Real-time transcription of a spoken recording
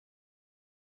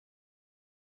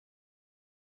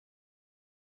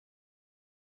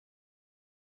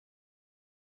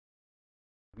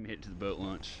We made it to the boat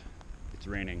launch. It's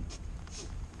raining.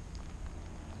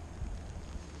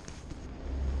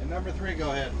 And number 3,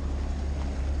 go ahead.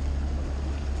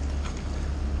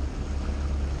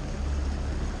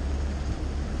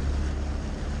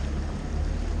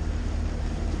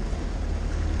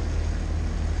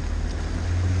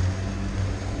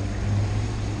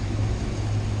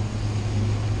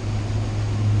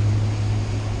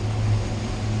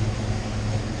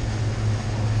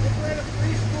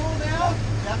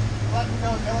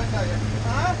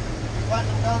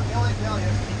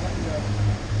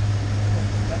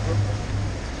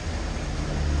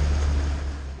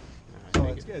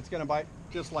 It's going to bite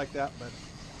just like that, but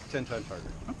 10 times harder.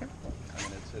 Okay. I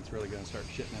mean, it's really going to start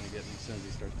shitting in again as soon as he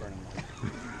starts burning.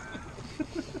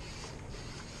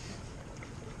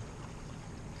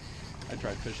 I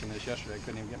tried fishing this yesterday. I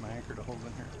couldn't even get my anchor to hold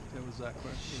in here. It was that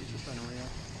quick. It was just unreal.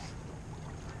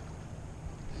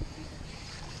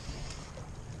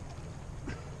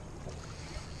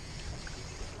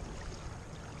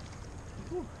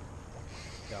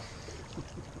 Yeah.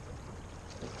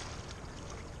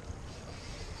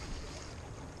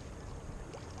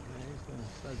 He's going to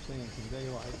start seeing some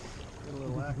daylight. Get a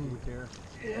little active here.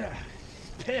 Yeah.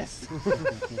 Pissed.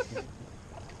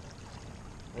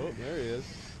 Oh, there he is.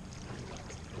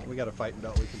 We got a fighting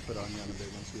belt we can put on you on the big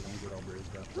one so you don't get all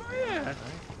bruised up. Oh yeah.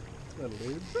 Little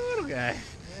dude. Little guy. Yeah,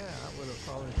 that would have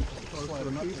probably slid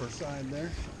him up to the side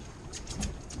there.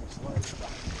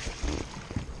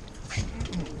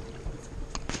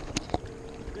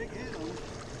 Big head on him.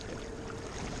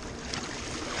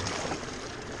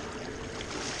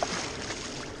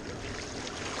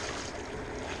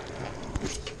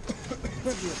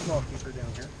 Could be a small keeper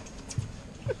down here.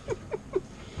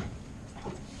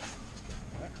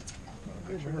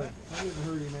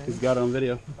 He's got it on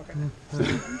video. Okay. Yeah,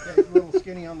 he's a little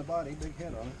skinny on the body, big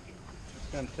head on it.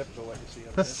 It's kind of typical what you see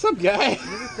up there. What's up, guy? Look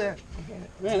at that.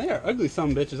 Man, they are ugly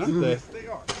some bitches, aren't they? Yes, they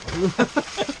are.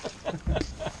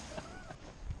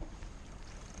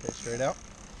 Okay, straight out.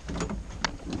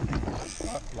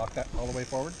 Lock that all the way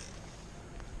forward.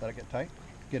 Let it get tight.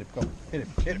 Get it, go. Hit it,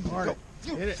 hit it, go.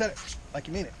 Hit it. Set it like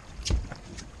you mean it.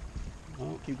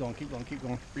 Oh, keep going, keep going, keep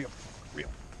going. Reel, reel.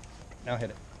 Now hit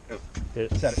it.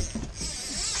 Hit it. Set it.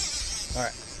 All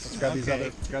right, let's grab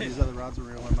these other rods and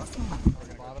reel them up. We're going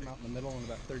to bottom out in the middle and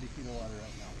about 30 feet of water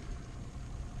right now.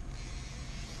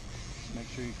 Just make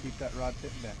sure you keep that rod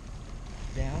tip bent.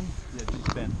 Down? Yeah,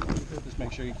 just bent. Just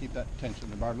make sure you keep that tension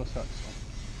regardless of so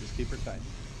just keep her tight. A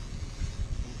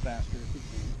little faster if you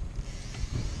can.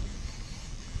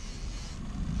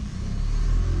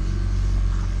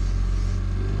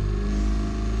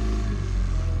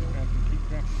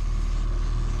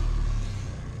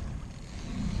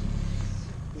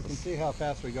 You can see how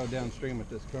fast we go downstream with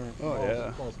this current. Oh, yeah.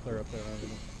 It falls clear up there.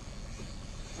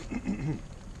 A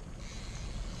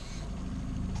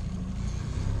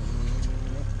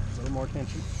little more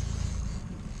tension.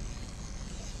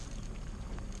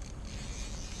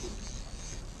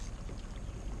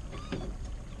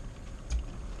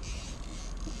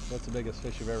 What's the biggest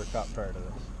fish you've ever caught prior to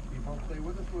this?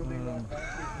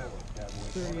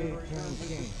 38-pound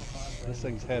king. This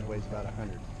thing's head weighs about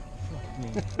 100.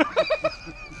 It's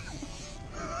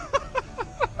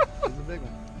a big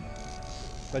one.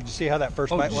 But you see how that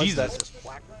first bite was? Jesus. That's just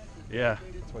whack. Yeah.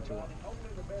 That's what you want.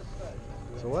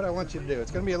 So what I want you to do,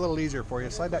 it's going to be a little easier for you.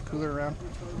 Slide that cooler around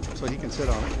so he can sit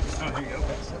on it. Oh, here you go.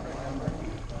 Okay, sit right down there.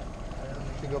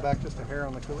 You go back just a hair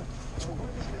on the cooler. Real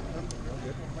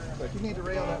good. So if you need to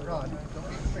rail that rod, don't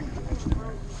get your fingers.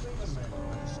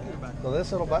 So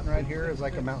this little button right here is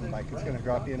like a mountain bike. It's going to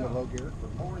drop you into low gear.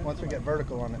 Once we get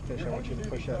vertical on that fish, I want you to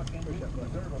push that button.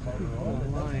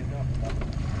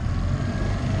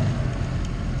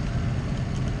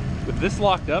 With this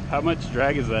locked up, how much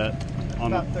drag is that?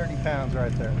 On About 30 pounds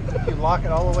right there. If you lock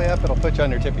it all the way up, it'll put you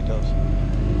on your tippy toes.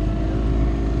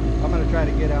 I'm going to try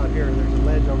to get out here. There's a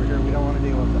ledge over here. We don't want to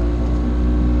deal with that.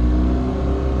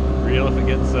 Reel if it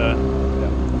gets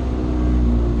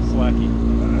slacky.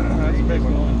 That's a big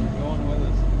one. Going with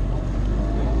us.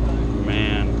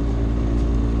 Man.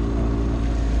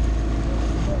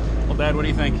 Well, Dad, what do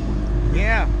you think?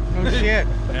 Yeah, no shit.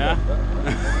 Yeah?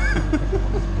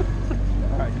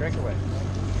 All right, drink away.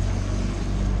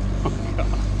 Oh, God.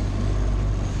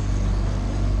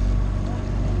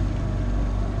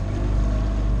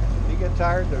 If you get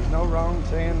tired, there's no wrong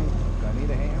saying, I need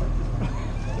a hand.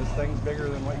 This thing's bigger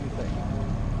than what you think.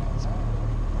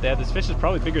 Dad, this fish is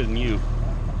probably bigger than you.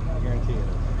 I guarantee it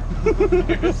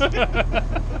is. So,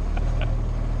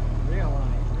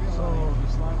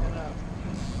 just line it up.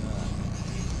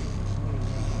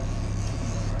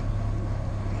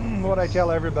 what I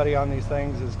tell everybody on these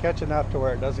things is catch enough to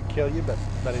where it doesn't kill you,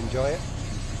 but enjoy it.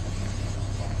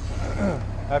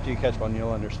 After you catch one,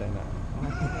 you'll understand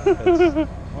that.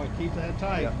 Boy, keep that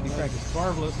tight. Yeah, keep cranking.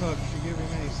 Barbless hook. If you give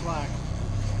him any slack,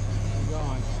 I'm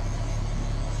gone.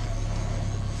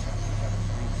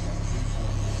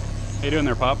 How you doing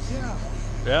there, Pops? Yeah.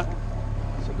 Yeah?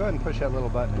 So go ahead and push that little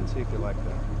button and see if you like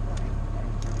that.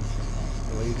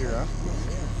 A little easier, huh?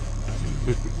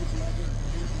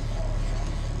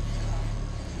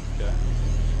 Okay.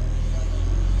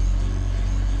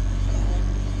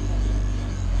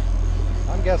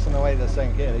 I'm guessing the way this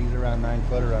thing hit, he's around 9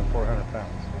 foot, around 400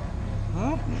 pounds.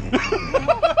 Huh?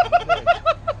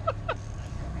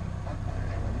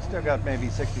 You still got maybe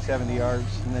 60, 70 yards,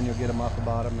 and then you'll get him off the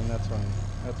bottom, and that's when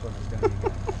it's going to be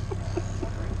good.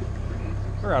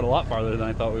 We're out a lot farther than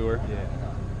I thought we were. Yeah.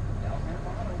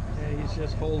 Yeah, he's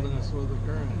just holding us with the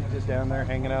current. He's just down there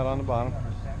hanging out on the bottom.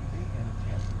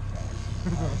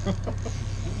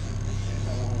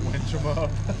 Winch him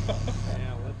up.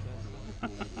 Yeah,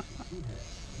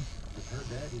 her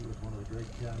daddy was one of the great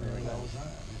pioneers all the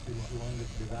time. He was the one that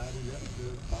divided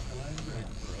up the land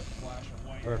grant.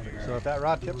 Perfect. So if that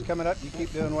rod tip's coming up, you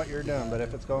keep doing what you're doing, but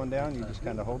if it's going down, you just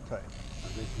kind of hold tight.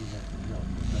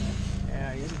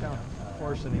 Yeah, you're kind of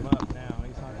forcing him up now.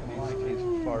 He's not going to like it.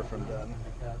 He's far from done.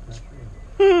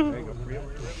 There you go.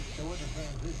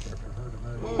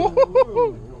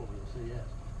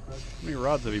 How many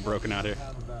rods have you broken out here?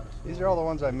 These are all the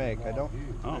ones I make. I don't.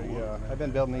 Oh, wow. I've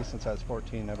been building these since I was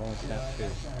 14. I've only snapped 2.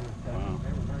 Wow.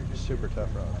 Super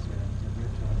tough rods.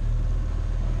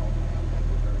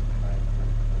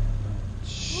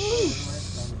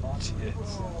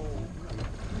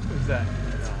 Who's that?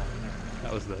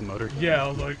 That was the motor. Yeah, I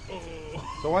was like, oh.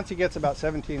 So once he gets about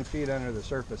 17 feet under the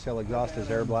surface, he'll exhaust his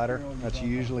air bladder. That's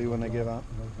usually when they give out.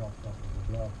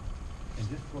 And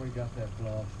just before he got that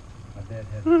bluff, my dad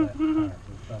had a flat tire. It was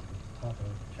about the top of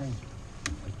the chain.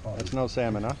 That's no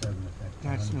salmon, huh?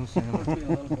 That's no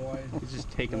salmon. He's just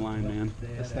taking line, man.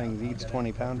 This thing eats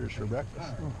 20 pounders for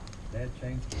breakfast. Dad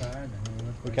changed the tire and then we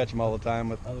went We catch them all the time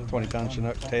with 20-pound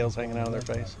Chinook tails hanging out of their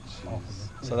face.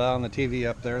 So that on the TV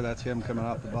up there, that's him coming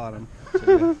off the bottom.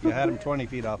 So you had him 20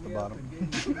 feet off the bottom.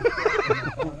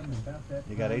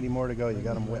 You got 80 more to go. You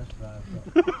got him whipped.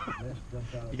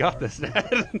 You got this,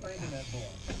 Dad.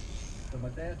 So my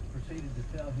dad proceeded to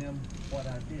tell him what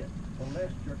I did. So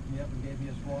Les jerked me up and gave me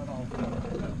a swat also.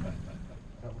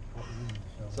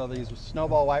 So these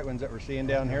snowball white ones that we're seeing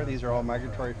down here, these are all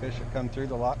migratory fish that come through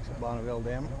the locks at Bonneville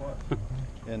Dam.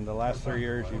 In the last 3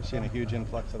 years, you've seen a huge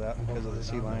influx of that because of the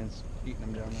sea lions eating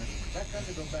them down there. That kind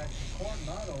of go back to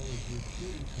Coronado is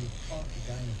reputed to cross the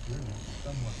Gaines's River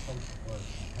somewhat close to where the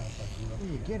house I grew up When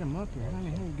you in. get him up here, how the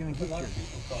hell are you going to get your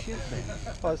shit big?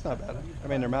 Well, it's not bad. I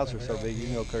mean, their mouths are so big, you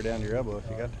can go clear down to your elbow if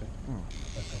you got to.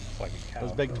 It's like a cow.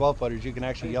 Those big 12-footers, you can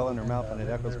actually yell in their mouth and it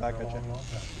echoes back at you.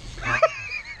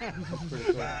 The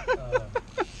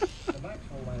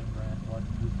Maxwell land grant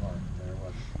wasn't too far from there,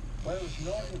 was it? Well, it was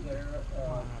north of there,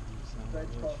 straight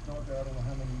across north there, I don't know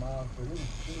how many miles, but it was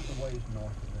a ways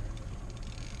north of there.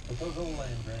 But those old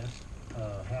land grants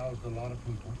housed a lot of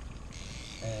people,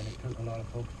 and it took a lot of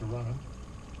folks to run them.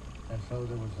 And so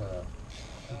there was a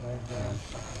land grant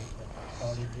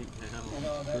started. You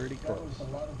know, that was a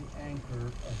lot of the anchor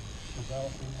of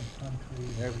developing a country.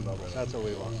 There's bubbles. That's what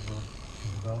we want.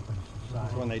 Developing a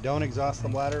society. So when they don't exhaust the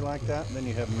bladder like that, then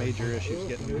you have major issues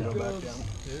getting them to go back down.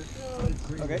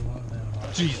 Okay.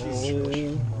 Jesus.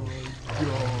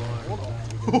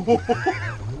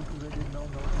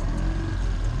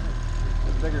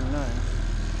 It's bigger than 9.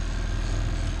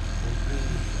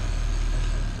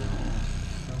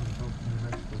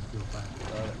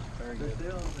 Very good.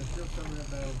 There's still some of that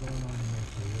battle going on in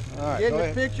Mexico. All right, Getting go a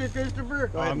ahead. picture, Christopher?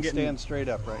 Go ahead I'm and getting- stand straight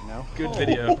up right now. Good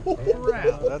video.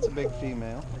 So that's a big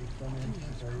female.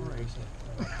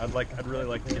 I'd really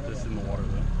like to get this in the water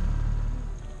though.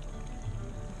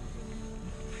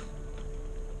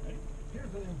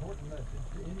 Here's an important message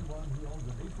to anyone who owns a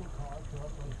diesel car,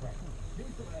 truck, or tractor.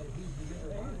 Diesel additives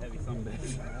deliver Heavy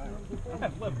sumbitch.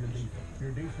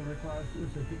 Your diesel requires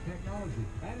specific technology.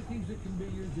 Additives that can be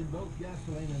used in both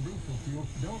gasoline and diesel fuel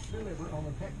don't deliver on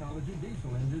the technology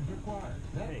diesel engines require.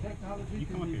 That technology you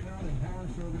can come up be here. found in Power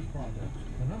Service products,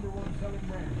 the #1 selling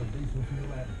brand of diesel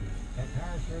fuel additives. At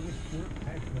Power Service, we're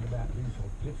passionate about diesel.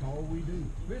 It's all we do.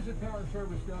 Visit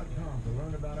powerservice.com to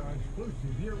learn about our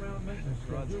exclusive year-round maintenance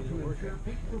schedule to ensure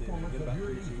peak performance of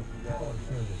your diesel. Power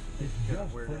Service. It's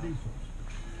just for diesels.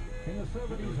 In the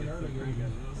 70s and early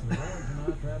 80s, the boys and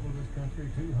I traveled this country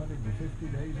 250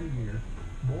 days a year,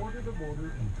 border to border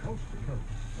and coast to coast,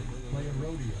 playing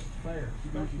rodeo, fairs,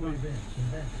 special events,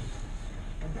 and dances.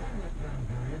 And during that time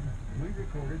period, we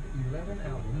recorded 11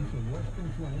 albums of Western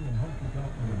swing and honky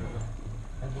tonk music.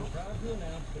 And we're proud to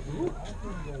announce that we are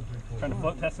offering those recordings. Trying to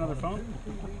float test another phone?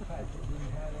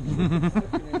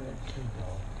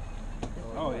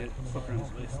 Oh, it's flipping on his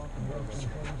waist.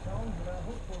 Songs that I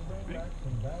hope will bring back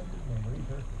some valued memories,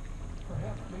 or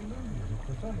perhaps be new music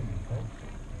for some of you folks.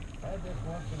 Add this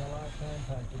once-in-a-lifetime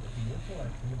package to your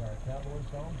selection of our cowboy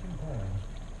songs and poems.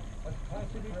 A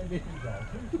classic radio doll,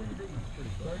 2 CDs,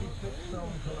 36-song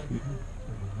collection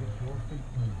that will get your feet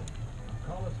moving.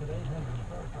 Call us at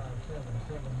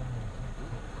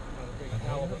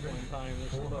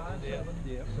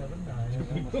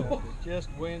 800-457-7967. Just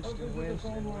winced and winced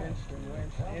and winced and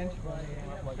winced, inch by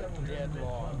inch, like a dead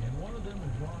log.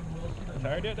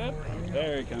 Tired yet, Dad?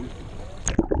 There he comes.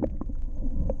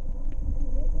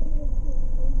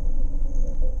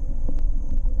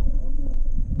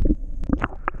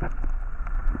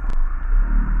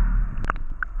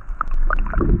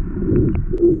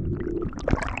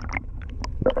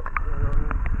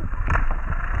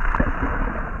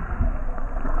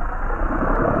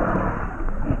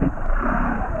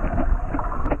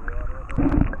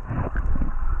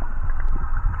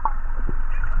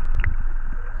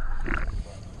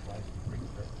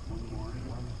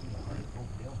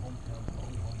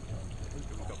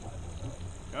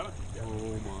 Got it?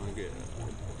 Oh my god.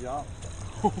 Yeah.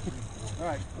 All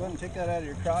right, go ahead and take that out of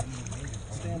your crotch.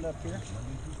 Stand up here.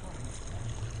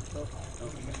 Oh.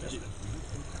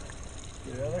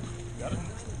 Get it out of there? Got it?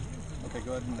 Okay,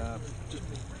 go ahead and just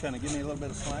kind of give me a little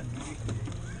bit of slack.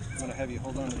 I'm going to have you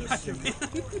hold on to this.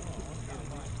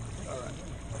 All right.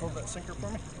 Hold that sinker for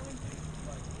me.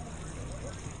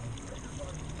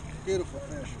 Beautiful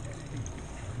fish.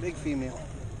 Big female.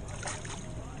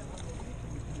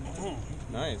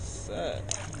 Nice set.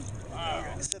 Wow.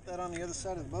 Set that on the other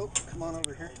side of the boat. Come on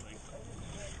over here.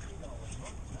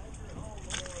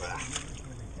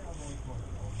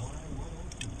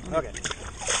 Okay.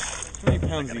 How many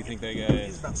pounds do you think that guy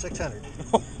He's is? about 600.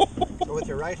 So with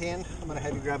your right hand, I'm going to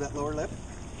have you grab that lower lip.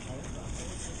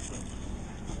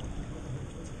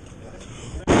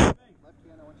 Left hand,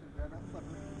 I want you to grab that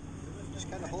flipper. Just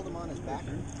kind of hold him on his back.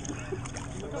 Get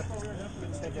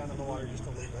his head down in the water just a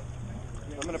little bit.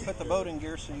 I'm going to put the boat in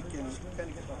gear so you can kind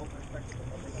of get the whole perspective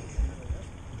of it.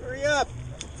 Hurry up!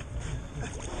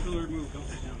 Pillar move, don't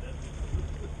sit down, Dad.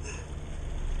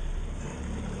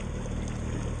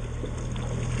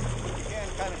 You can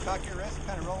kind of cock your wrist,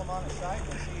 kind of roll them on his side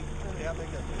and see truly how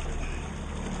big that fish is.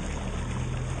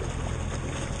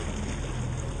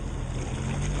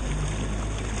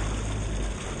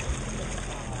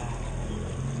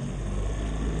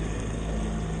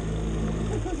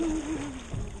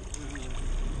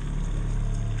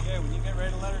 Okay, when you get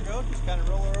ready to let her go, just kind of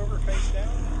roll her over face down.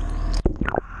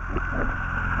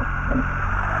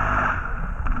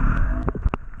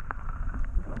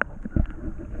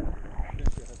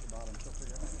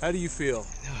 How do you feel?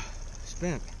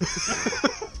 Spent.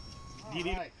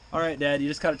 All right, Dad, you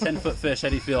just caught a 10-foot fish. How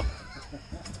do you feel?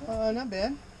 Not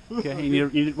bad. Okay,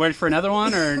 you ready for another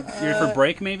one, or you ready for a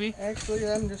break maybe? Actually,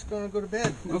 I'm just going to go to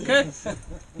bed. Okay,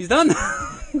 he's done. We're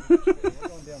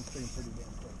going downstream pretty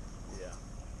damn quick. Yeah.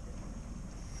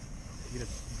 You get a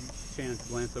chance to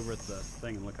glance over at the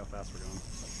thing and look how fast we're going.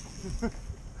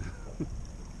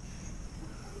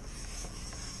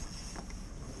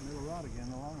 Middle rod again,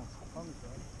 along with the pony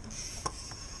rod.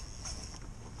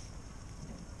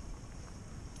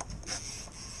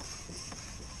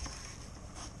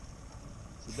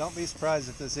 So don't be surprised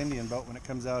if this Indian boat, when it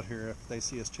comes out here, if they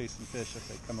see us chasing fish, if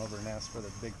they come over and ask for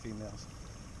the big females.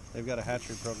 They've got a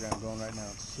hatchery program going right now.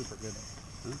 It's super good.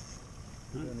 Huh?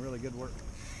 Doing really good work.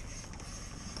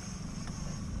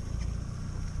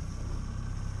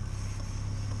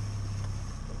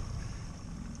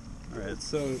 All right,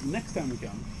 so next time we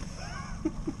come,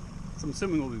 so I'm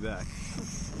assuming we'll be back.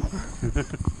 You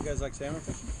guys like salmon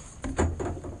fishing?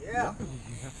 Yeah. We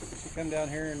come down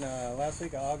here in last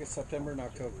week of August, September, and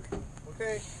October.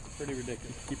 Okay. Pretty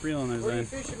ridiculous. Keep reeling those Where are you in.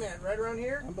 fishing at? Right around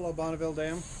here? I'm below Bonneville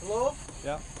Dam. Hello?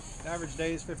 Yeah. Average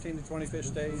days, 15 to 20 fish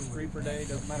days, 3 per day.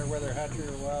 Doesn't matter whether they're hatchery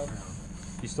or wild.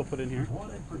 You still put in here?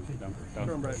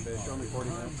 Turn bright fish, only 40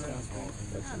 minutes downstream.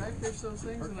 Man, I fish those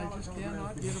things and I just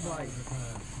cannot get a bite.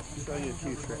 Show you a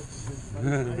few tricks.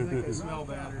 I think I smell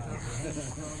bad or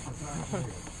something.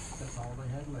 That's all they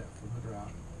had left from the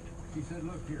drought. She said,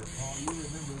 look here, Paul, you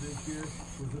remember this year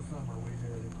was the summer we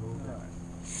nearly pulled out.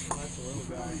 That's a little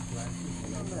guy.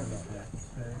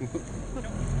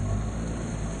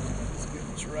 Let's get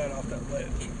this right off that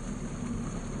ledge.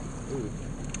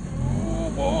 Oh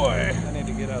boy! I need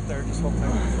to get out there, just hold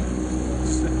tight.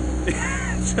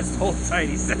 Just hold tight,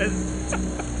 he says.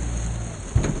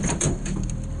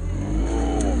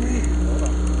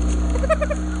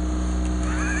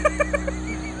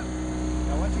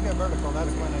 Now once you get vertical,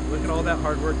 that's when it... Look at all that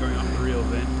hard work going off the reel,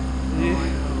 Vin.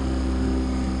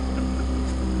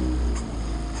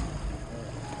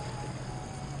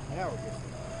 Now we're good.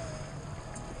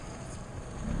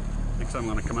 Next time I'm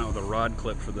going to come out with a rod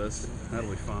clip for this. That'll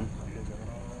be fun.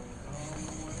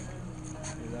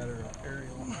 Is that or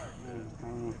aerial? You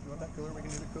want that cooler? We can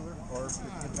do the cooler. Or we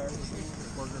can get tired of the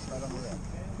burger right on the rack.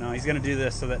 No, he's going to do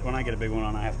this so that when I get a big one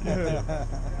on, I have to do it.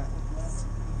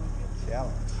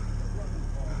 Challenge.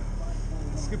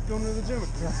 Skipped going to the gym the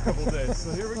past couple days,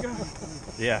 so here we go.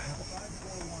 Yeah.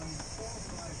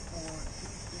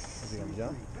 Is he going to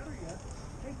jump?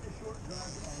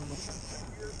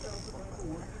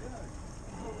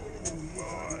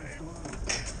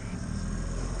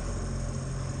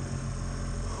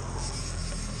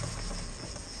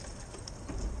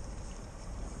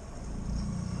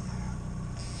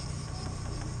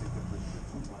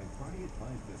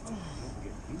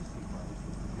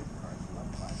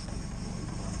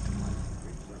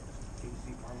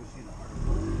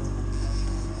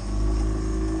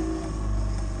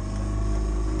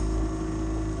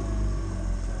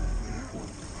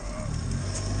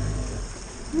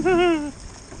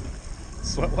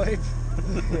 Sweat wipe?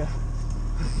 Yeah.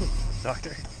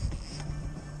 Doctor.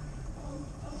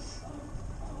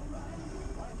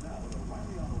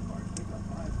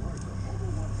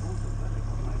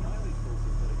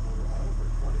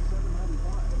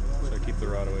 So keep the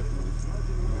rod away from me.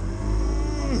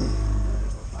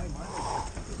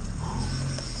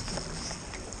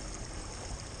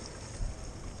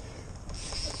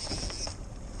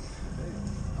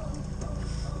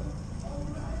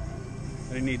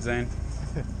 What do you need, Zane?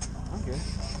 I'm good.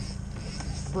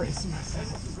 Brace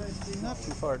myself. Not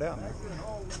too far down there.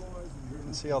 You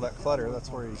can see all that clutter. That's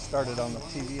where he started on the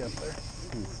TV up there.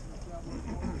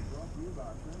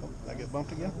 Oh, did I get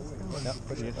bumped again? Yep,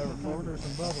 push it over forward or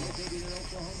some bubbles.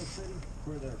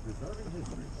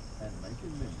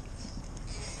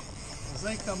 As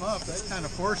they come up, that kind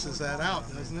of forces that out,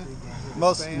 doesn't it?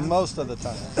 Most of the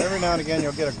time. Every now and again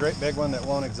you'll get a great big one that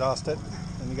won't exhaust it,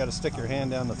 and you got to stick your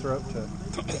hand down the throat to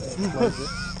close it.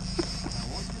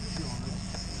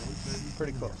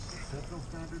 Pretty close.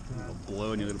 It'll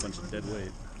blow and you get a bunch of dead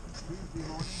weight.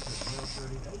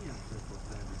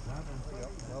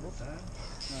 Bubbles.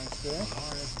 Nice there.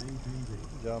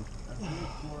 Good job.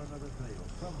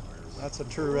 That's a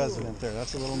true resident there.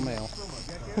 That's a little male.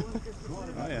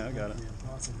 Oh yeah, I got it.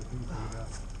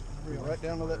 Reel right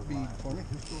down to that bead for me.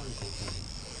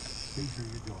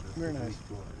 Very nice.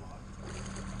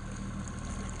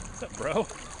 What's up, bro?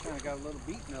 Kind of got a little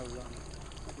beat nose on it.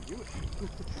 I could do it.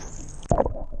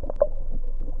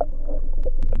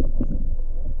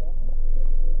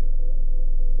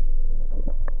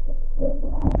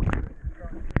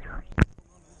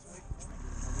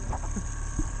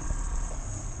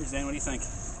 Here's Dan, what do you think?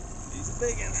 He's a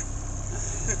big one.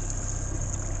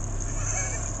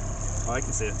 Oh, I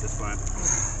can see it just fine.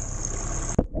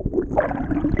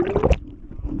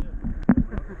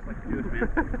 Like you do it, man.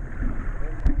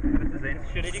 This is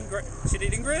Zane's shit-eating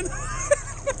grin?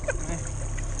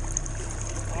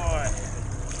 Boy.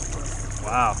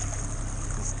 Wow.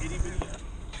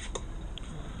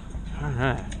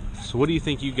 Alright. So what do you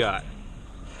think you got?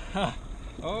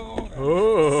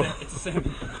 Oh, It's a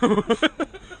salmon.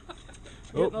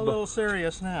 getting a little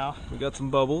serious now. We got some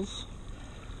bubbles.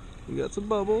 We got some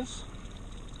bubbles.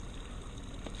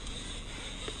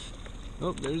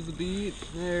 Oh, there's the beat.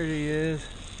 There he is.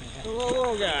 The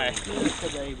little guy. Here's the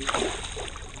baby.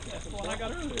 That's the one I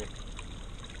got earlier.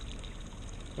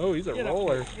 Oh, he's a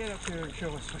roller. Get up here and show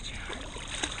us what you got.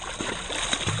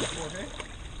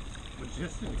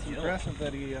 It's impressive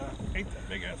that he ate that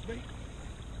big ass bait.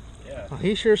 Yeah. Well,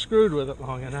 he sure screwed with it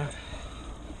long enough.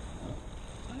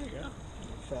 There you go.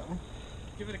 Fat one.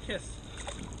 Give it a kiss.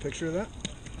 Picture of that?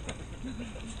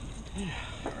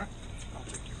 I'll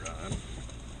take you right.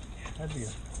 That'd be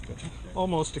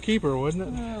almost a keeper, wouldn't it?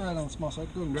 Right on the small side.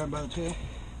 Go and grab him by the tail.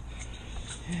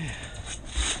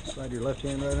 Slide your left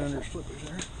hand right under his flippers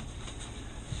there.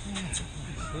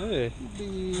 Hey,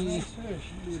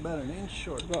 Should be about an inch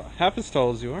short. about half as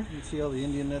tall as you are. You can see all the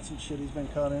Indian nets and shit he's been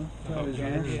caught in. Got his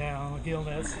ears. Yeah, on the gill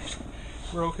nets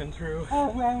broken through.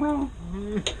 Nice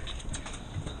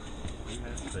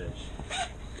fish.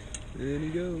 And he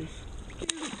goes.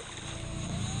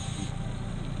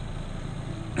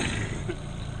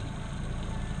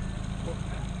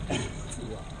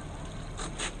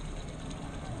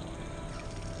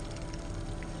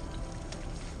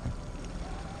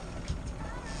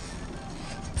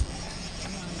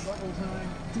 whole time.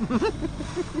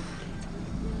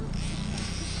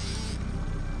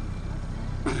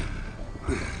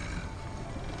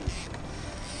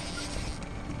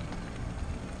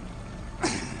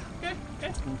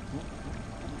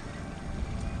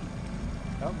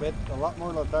 Oh, but a lot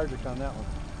more lethargic on that one.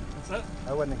 What's that?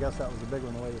 I wouldn't have guessed that was a big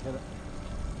one the way you hit it.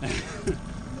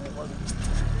 It wasn't.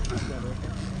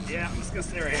 Yeah, I'm just gonna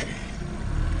stay right here.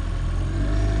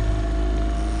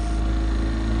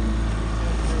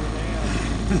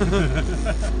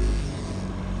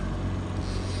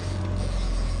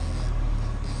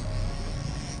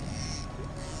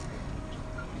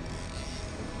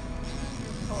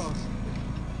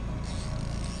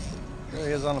 There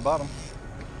he is on the bottom.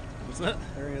 What's that?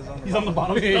 There he is on the He's on the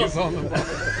bottom. He's on the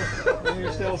bottom. And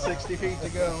you're still 60 feet to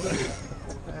go.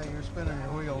 Yeah, you're spinning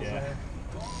your wheels Yeah. there.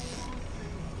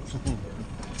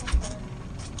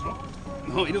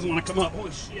 Oh, he doesn't want to come up.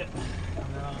 Holy shit.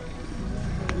 No.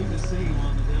 You can see him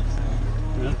on the depth side.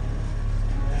 Yeah.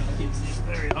 Yeah, I can't see him.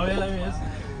 There he is. Oh, yeah, there he is.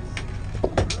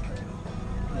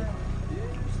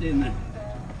 Stay in there.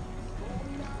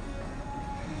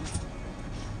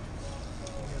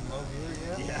 In low gear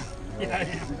yet? Yeah. Yeah, I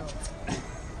am.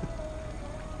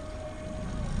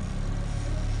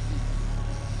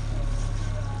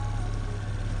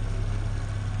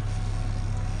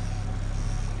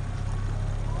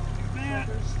 Man,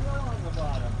 They're still on the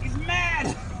bottom. he's mad.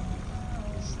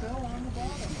 He's still on the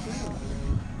bottom, too.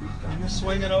 You're just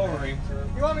swinging over him.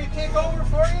 You want me to take over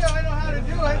for you? I know how to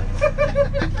do it.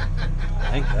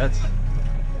 I think that's.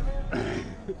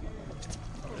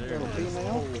 There Little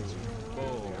female.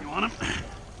 You want him?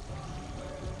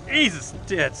 Jesus,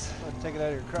 tits. Take it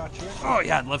out of your crotch here. Oh,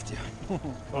 yeah, I'd love to. Hold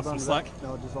Want some on to slack? that.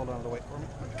 No, just hold on to the weight for me.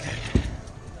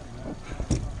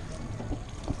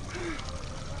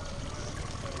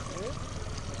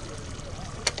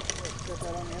 Set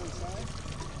that on the other side.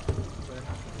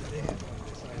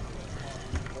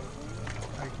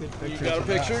 You got a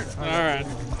picture? Alright.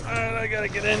 Alright, I gotta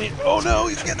get in here. Oh no,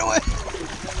 he's getting away.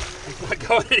 He's not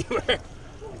going anywhere.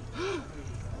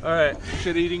 Alright.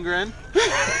 Shit eating grin?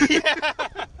 Yeah.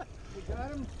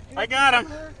 I got him.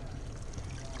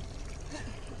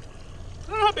 I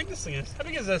don't know how big this thing is. How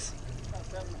big is this?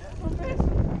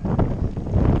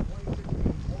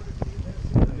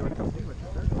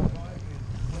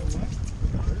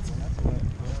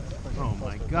 Oh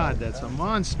my God, that's a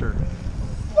monster.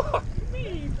 Fuck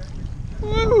me.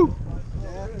 Woo!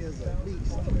 That is a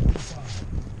beast.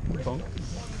 Funk.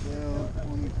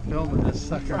 Filming this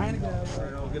sucker. Alright,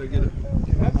 I'll get it.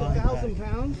 That's 1,000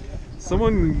 pounds.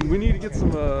 Someone, we need to get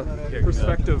some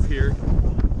perspective here.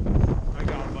 I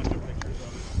got a bunch of pictures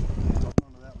of Hold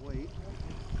on to that weight.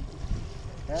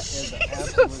 That is an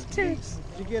absolute beast.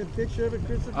 Did you get a picture of it,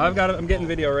 Christopher? it. I'm getting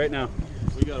video right now.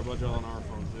 We got a bunch on our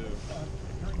phone too.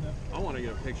 I want to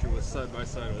get a picture with side by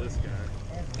side with this guy.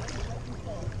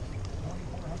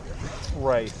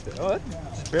 Christ. Oh, that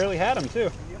just barely had him too.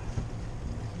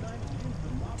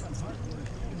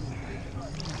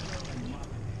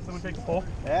 Someone take the pole.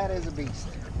 That is a beast.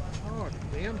 Oh,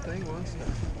 damn thing wants to.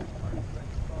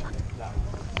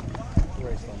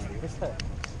 What's that?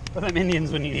 For them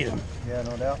Indians when you need them. Yeah,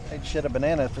 no doubt. They'd shit a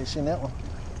banana if they seen that one.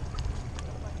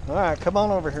 All right, come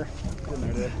on over here. Get in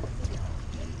there, dude.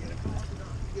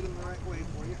 Get him the right way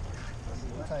for you.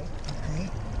 Tight. Okay.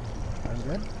 I'm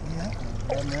good? Yeah.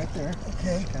 Grab him right there.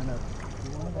 Okay. Kind of.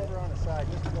 You want him over on the side,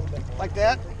 just a little bit more. Like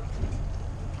that?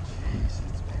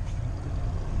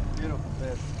 Beautiful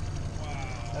fish.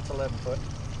 Wow. That's 11 foot.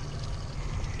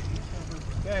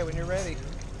 Okay, when you're ready,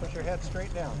 put your head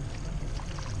straight down.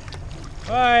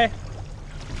 Bye.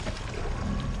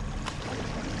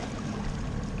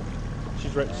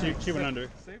 She's right. She went under.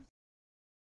 Same